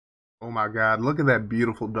Oh my God, look at that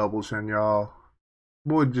beautiful double chin, y'all.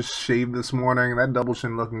 Boy just shaved this morning. That double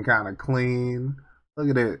chin looking kind of clean. Look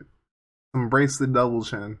at it. Embrace the double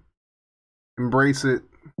chin. Embrace it.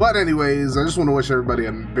 But anyways, I just want to wish everybody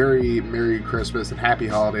a very Merry Christmas and Happy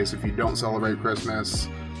Holidays if you don't celebrate Christmas.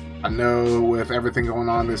 I know with everything going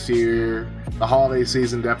on this year, the holiday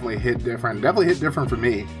season definitely hit different. Definitely hit different for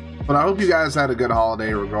me. But I hope you guys had a good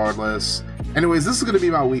holiday regardless. Anyways, this is going to be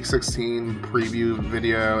my Week 16 preview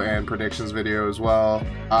video and predictions video as well.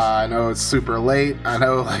 I know it's super late. I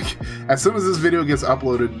know, like, as soon as this video gets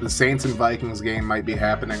uploaded, the Saints and Vikings game might be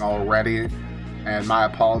happening already. And my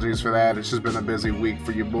apologies for that. It's just been a busy week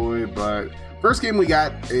for you, boy. But first game we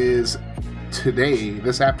got is today,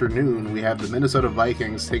 this afternoon. We have the Minnesota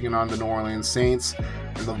Vikings taking on the New Orleans Saints.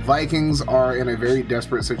 And the Vikings are in a very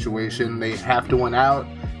desperate situation. They have to win out.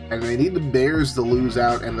 And they need the Bears to lose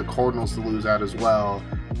out and the Cardinals to lose out as well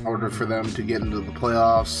in order for them to get into the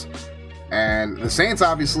playoffs. And the Saints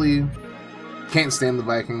obviously can't stand the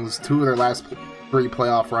Vikings. 2 of their last 3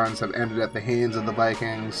 playoff runs have ended at the hands of the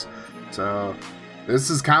Vikings. So this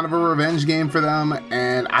is kind of a revenge game for them,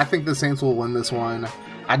 and I think the Saints will win this one.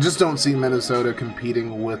 I just don't see Minnesota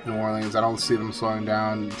competing with New Orleans. I don't see them slowing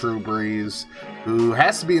down Drew Brees, who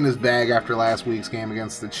has to be in his bag after last week's game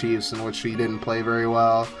against the Chiefs, in which he didn't play very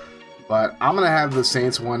well. But I'm going to have the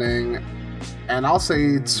Saints winning, and I'll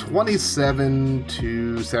say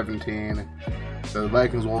 27-17. So the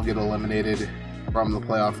Vikings will get eliminated from the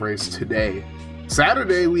playoff race today.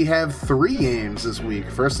 Saturday, we have 3 games this week.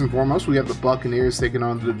 First and foremost, we have the Buccaneers taking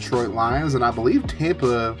on the Detroit Lions, and I believe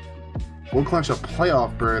Tampa will clinch a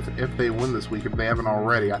playoff berth if they win this week, if they haven't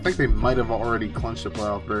already. I think they might have already clinched a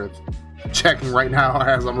playoff berth. Checking right now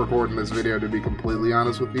as I'm recording this video, to be completely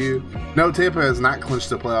honest with you. No, Tampa has not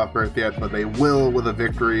clinched a playoff berth yet, but they will with a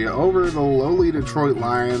victory over the lowly Detroit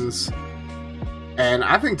Lions. And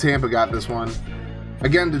I think Tampa got this one.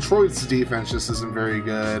 Again, Detroit's defense just isn't very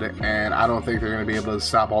good, and I don't think they're going to be able to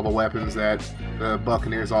stop all the weapons that the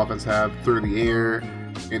Buccaneers offense have through the air.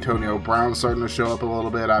 Antonio Brown's starting to show up a little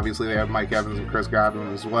bit. Obviously, they have Mike Evans and Chris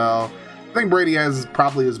Godwin as well. I think Brady has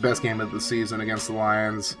probably his best game of the season against the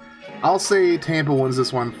Lions. I'll say Tampa wins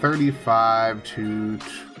this one 35-21.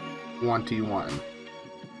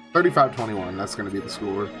 35-21, that's going to be the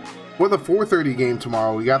score. For the 4:30 game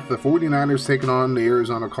tomorrow, we got the 49ers taking on the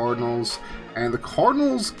Arizona Cardinals. And the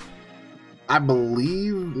Cardinals, I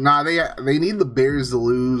believe, they need the Bears to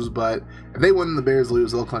lose, but if they win, the Bears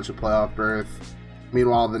lose, they'll clinch a playoff berth.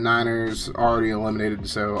 Meanwhile, the Niners are already eliminated,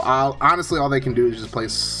 so honestly, all they can do is just play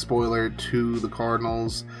spoiler to the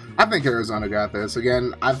Cardinals. I think Arizona got this.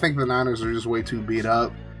 Again, I think the Niners are just way too beat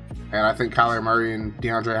up, and I think Kyler Murray and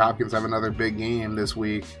DeAndre Hopkins have another big game this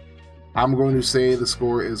week. I'm going to say the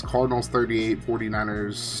score is Cardinals 38,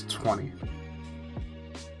 49ers 20.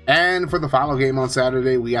 And for the final game on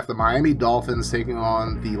Saturday, we have the Miami Dolphins taking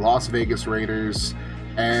on the Las Vegas Raiders.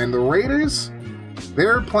 And the Raiders,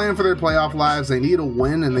 they're playing for their playoff lives. They need a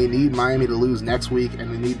win, and they need Miami to lose next week,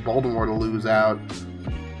 and they need Baltimore to lose out.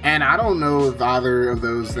 And I don't know if either of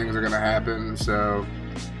those things are going to happen, so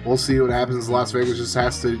we'll see what happens. Las Vegas just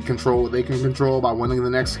has to control what they can control by winning the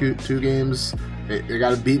next 2 games. They got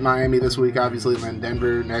to beat Miami this week, obviously, and then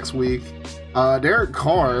Denver next week. Derek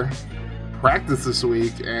Carr practiced this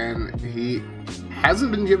week, and he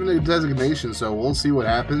hasn't been given a designation, so we'll see what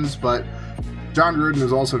happens. But John Gruden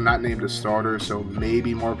is also not named a starter, so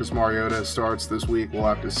maybe Marcus Mariota starts this week. We'll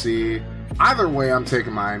have to see. Either way, I'm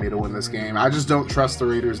taking Miami to win this game. I just don't trust the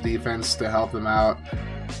Raiders defense to help them out.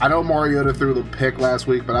 I know Mariota threw the pick last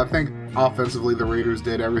week, but I think offensively the Raiders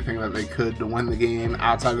did everything that they could to win the game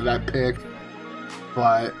outside of that pick.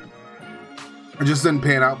 But it just didn't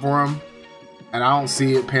pan out for them. And I don't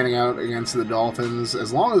see it panning out against the Dolphins.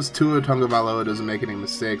 As long as Tua Tagovailoa doesn't make any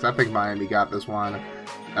mistakes, I think Miami got this one.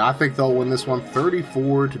 And I think they'll win this one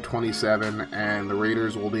 34-27, and the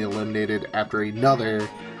Raiders will be eliminated after another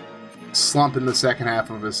slump in the second half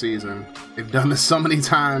of a season. They've done this so many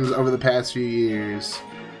times over the past few years.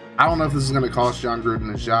 I don't know if this is going to cost John Gruden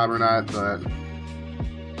his job or not, but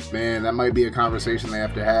man, that might be a conversation they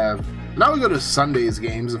have to have. Now we go to Sunday's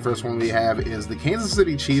games. The first one we have is the Kansas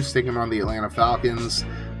City Chiefs taking on the Atlanta Falcons.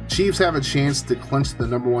 Chiefs have a chance to clinch the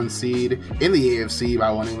 #1 seed in the AFC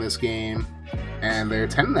by winning this game, and they're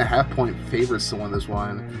 10.5-point favorites to win this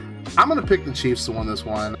one. I'm going to pick the Chiefs to win this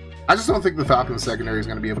one. I just don't think the Falcons secondary is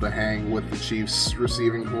going to be able to hang with the Chiefs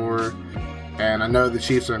receiving core. And I know the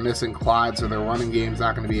Chiefs are missing Clyde, so their running game's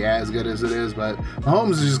not going to be as good as it is, but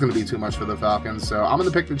Mahomes is just going to be too much for the Falcons. So I'm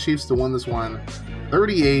going to pick the Chiefs to win this one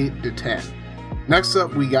 38-10. Next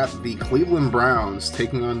up, we got the Cleveland Browns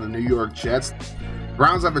taking on the New York Jets.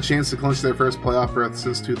 Browns have a chance to clinch their first playoff berth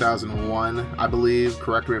since 2001, I believe.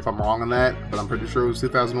 Correct me if I'm wrong on that, but I'm pretty sure it was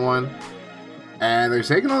 2001. And they're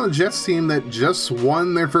taking on the Jets team that just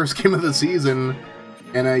won their first game of the season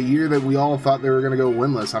in a year that we all thought they were going to go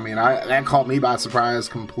winless. I mean, that caught me by surprise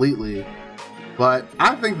completely. But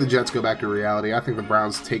I think the Jets go back to reality. I think the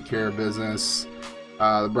Browns take care of business.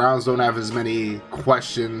 The Browns don't have as many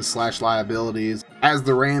questions / liabilities as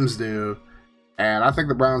the Rams do. And I think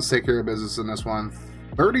the Browns take care of business in this one.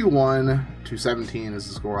 31-17 is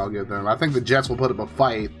the score I'll give them. I think the Jets will put up a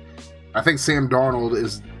fight. I think Sam Darnold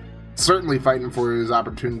is certainly fighting for his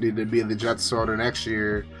opportunity to be the Jets starter next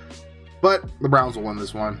year. But the Browns will win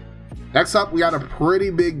this one. Next up, we got a pretty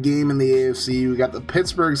big game in the AFC. We got the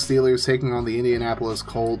Pittsburgh Steelers taking on the Indianapolis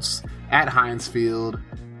Colts at Heinz Field.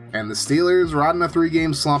 And the Steelers, riding a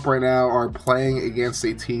 3-game slump right now, are playing against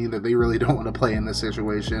a team that they really don't want to play in this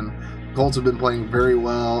situation. Colts have been playing very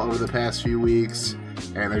well over the past few weeks,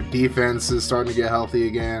 and their defense is starting to get healthy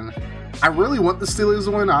again. I really want the Steelers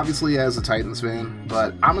to win, obviously, as a Titans fan,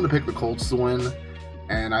 but I'm going to pick the Colts to win.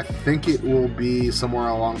 And I think it will be somewhere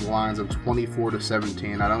along the lines of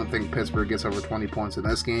 24-17. I don't think Pittsburgh gets over 20 points in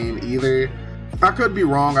this game either. I could be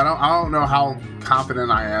wrong. I don't know how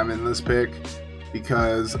confident I am in this pick,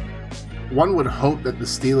 because one would hope that the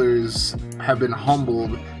Steelers have been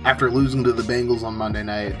humbled after losing to the Bengals on Monday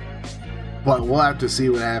night. But we'll have to see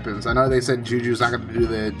what happens. I know they said Juju's not going to do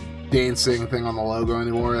the dancing thing on the logo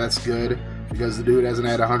anymore. That's good, because the dude hasn't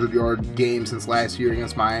had a 100-yard game since last year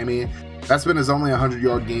against Miami. That's been his only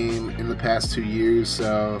 100-yard game in the past 2 years,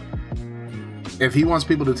 so if he wants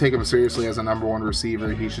people to take him seriously as a #1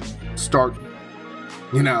 receiver, he should start,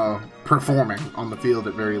 performing on the field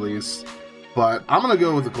at very least. But I'm going to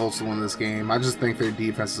go with the Colts to win this game. I just think their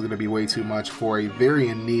defense is going to be way too much for a very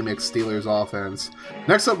anemic Steelers offense.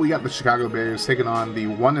 Next up, we got the Chicago Bears taking on the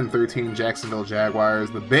 1-13 Jacksonville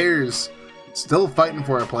Jaguars. The Bears still fighting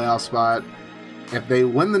for a playoff spot. If they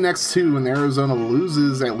win the next two and Arizona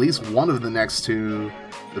loses at least one of the next two,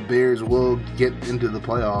 the Bears will get into the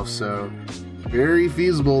playoffs. So very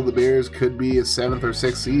feasible the Bears could be a 7th or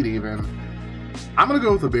 6th seed even. I'm going to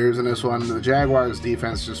go with the Bears in this one. The Jaguars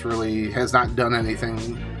defense just really has not done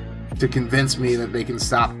anything to convince me that they can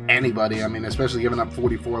stop anybody. I mean, especially giving up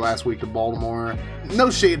 44 last week to Baltimore. No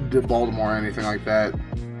shade to Baltimore or anything like that,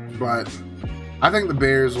 but I think the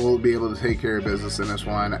Bears will be able to take care of business in this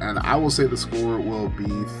one, and I will say the score will be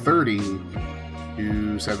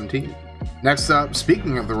 30-17. Next up,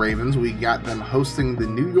 speaking of the Ravens, we got them hosting the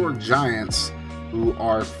New York Giants, who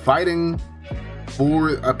are fighting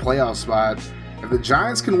for a playoff spot. If the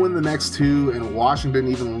Giants can win the next two and Washington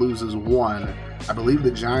even loses one, I believe the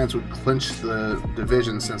Giants would clinch the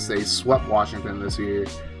division since they swept Washington this year.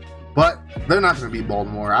 But they're not going to beat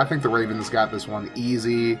Baltimore. I think the Ravens got this one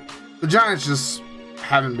easy. The Giants just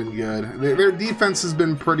haven't been good. Their defense has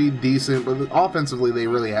been pretty decent, but offensively they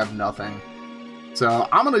really have nothing. So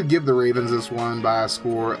I'm going to give the Ravens this one by a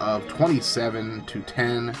score of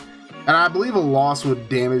 27-10. And I believe a loss would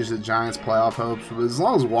damage the Giants' playoff hopes, but as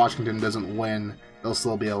long as Washington doesn't win, they'll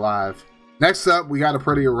still be alive. Next up, we got a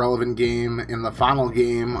pretty irrelevant game in the final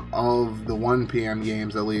game of the 1 p.m.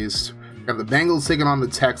 games, at least. We got the Bengals taking on the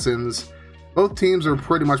Texans. Both teams are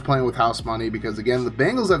pretty much playing with house money because, again, the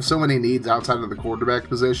Bengals have so many needs outside of the quarterback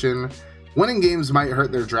position. Winning games might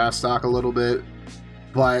hurt their draft stock a little bit,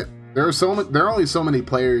 but there are only so many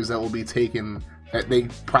players that will be taken that they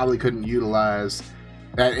probably couldn't utilize.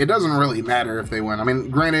 That it doesn't really matter if they win. I mean,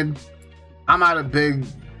 granted, I'm not a big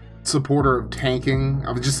supporter of tanking.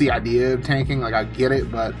 I mean, just the idea of tanking, like, I get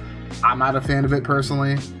it, but I'm not a fan of it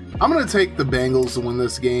personally. I'm going to take the Bengals to win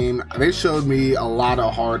this game. They showed me a lot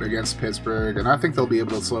of heart against Pittsburgh, and I think they'll be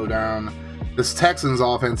able to slow down this Texans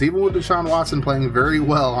offense, even with Deshaun Watson playing very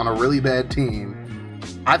well on a really bad team.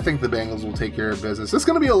 I think the Bengals will take care of business. It's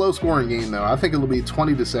going to be a low-scoring game, though. I think it'll be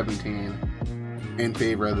 20-17 in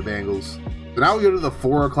favor of the Bengals. So now we go to the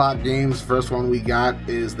 4 o'clock games. First one we got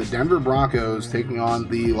is the Denver Broncos taking on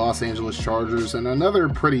the Los Angeles Chargers in another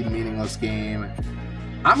pretty meaningless game.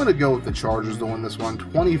 I'm going to go with the Chargers to win this one,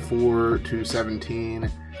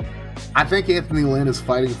 24-17. I think Anthony Lynn is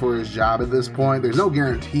fighting for his job at this point. There's no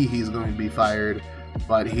guarantee he's going to be fired,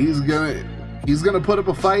 but he's going to put up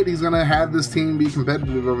a fight. He's going to have this team be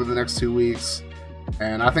competitive over the next 2 weeks.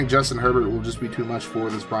 And I think Justin Herbert will just be too much for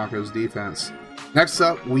this Broncos defense. Next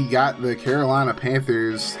up, we got the Carolina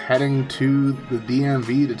Panthers heading to the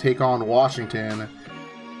DMV to take on Washington.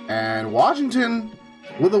 And Washington,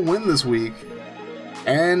 with a win this week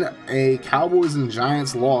and a Cowboys and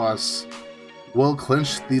Giants loss, will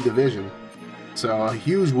clinch the division. So a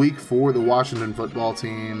huge week for the Washington football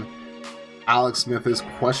team. Alex Smith is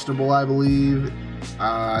questionable, I believe.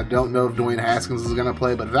 I don't know if Dwayne Haskins is going to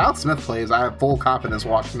play, but if Alex Smith plays, I have full confidence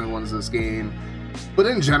Washington wins this game. But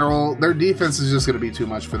in general, their defense is just going to be too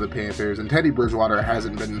much for the Panthers, and Teddy Bridgewater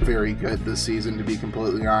hasn't been very good this season, to be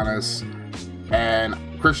completely honest. And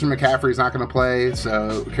Christian McCaffrey's not going to play,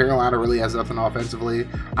 so Carolina really has nothing offensively.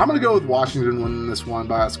 I'm going to go with Washington winning this one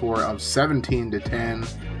by a score of 17-10.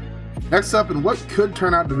 Next up, in what could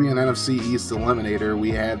turn out to be an NFC East eliminator,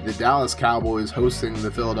 we have the Dallas Cowboys hosting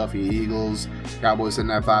the Philadelphia Eagles. Cowboys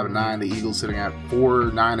sitting at 5-9, the Eagles sitting at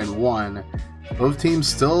 4-9-1. Both teams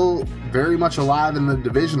still very much alive in the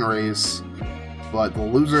division race, but the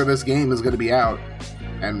loser of this game is going to be out.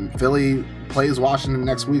 And Philly plays Washington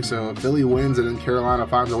next week, so if Philly wins and then Carolina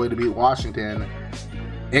finds a way to beat Washington,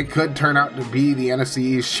 it could turn out to be the NFC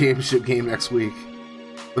East Championship game next week.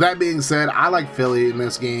 With that being said, I like Philly in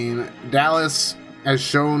this game. Dallas has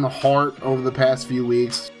shown heart over the past few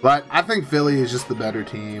weeks, but I think Philly is just the better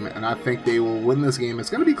team, and I think they will win this game. It's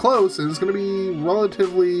going to be close, and it's going to be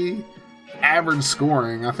relatively average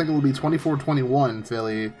scoring. I think it will be 24-21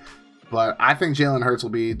 Philly, but I think Jalen Hurts will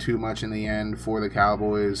be too much in the end for the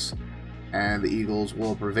Cowboys, and the Eagles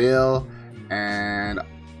will prevail. And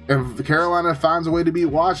if Carolina finds a way to beat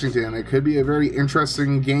Washington, it could be a very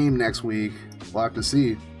interesting game next week. We'll have to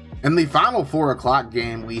see. In the final 4 o'clock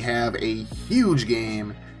game, we have a huge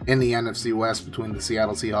game in the NFC West between the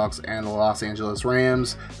Seattle Seahawks and the Los Angeles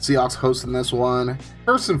Rams. Seahawks hosting this one.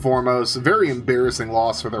 First and foremost, very embarrassing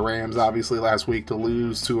loss for the Rams, obviously, last week to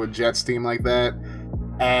lose to a Jets team like that.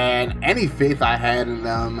 And any faith I had in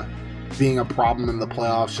them being a problem in the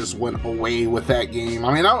playoffs just went away with that game.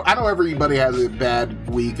 I mean, I know everybody has a bad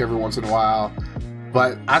week every once in a while,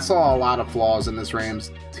 but I saw a lot of flaws in this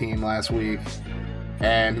Rams team last week.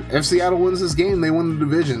 And if Seattle wins this game, they win the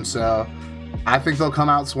division. So I think they'll come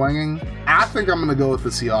out swinging. I think I'm going to go with the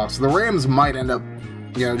Seahawks. The Rams might end up,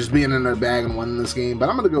 just being in their bag and winning this game, but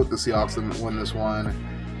I'm going to go with the Seahawks and win this one.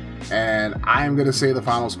 And I am going to say the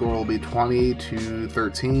final score will be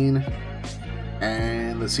 20-13.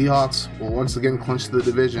 And the Seahawks will once again clinch the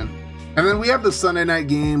division. And then we have the Sunday night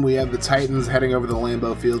game. We have the Titans heading over to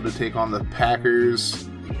Lambeau Field to take on the Packers.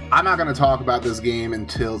 I'm not going to talk about this game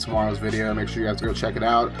until tomorrow's video. Make sure you guys go check it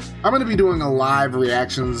out. I'm going to be doing a live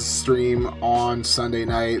reactions stream on Sunday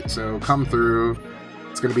night, so come through.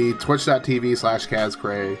 It's going to be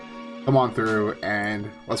twitch.tv/CazCray. Come on through and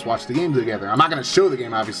let's watch the game together. I'm not going to show the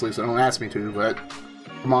game, obviously, so don't ask me to, but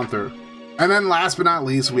come on through. And then last but not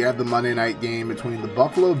least, we have the Monday night game between the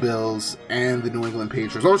Buffalo Bills and the New England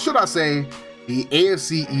Patriots. Or should I say, the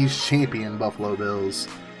AFC East champion Buffalo Bills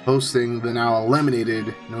hosting the now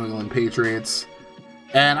eliminated New England Patriots.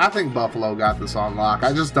 And I think Buffalo got this on lock.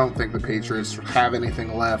 I just don't think the Patriots have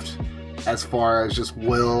anything left as far as just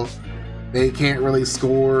will. They can't really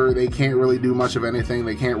score. They can't really do much of anything.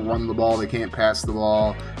 They can't run the ball. They can't pass the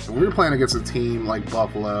ball. And when you're playing against a team like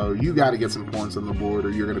Buffalo, you got to get some points on the board or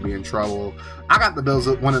you're going to be in trouble. I got the Bills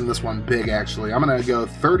winning this one big, actually. I'm going to go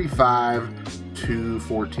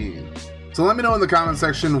 35-14. So let me know in the comment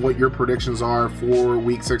section what your predictions are for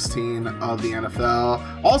Week 16 of the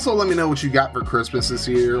NFL. Also, let me know what you got for Christmas this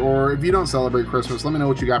year. Or if you don't celebrate Christmas, let me know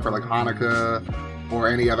what you got for like Hanukkah or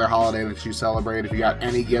any other holiday that you celebrate, if you got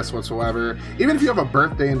any gifts whatsoever. Even if you have a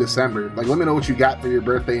birthday in December, like let me know what you got for your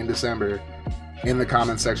birthday in December in the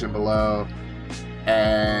comment section below.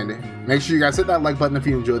 And make sure you guys hit that like button if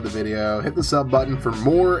you enjoyed the video. Hit the sub button for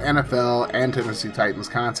more NFL and Tennessee Titans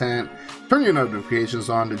content. Turn your notifications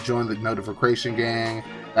on to join the notification gang.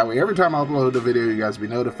 That way every time I upload a video, you guys will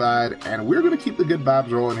be notified. And we're going to keep the good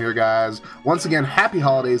vibes rolling here, guys. Once again, happy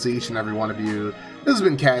holidays to each and every one of you. This has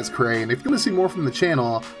been CazCray, and if you want to see more from the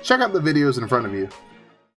channel, check out the videos in front of you.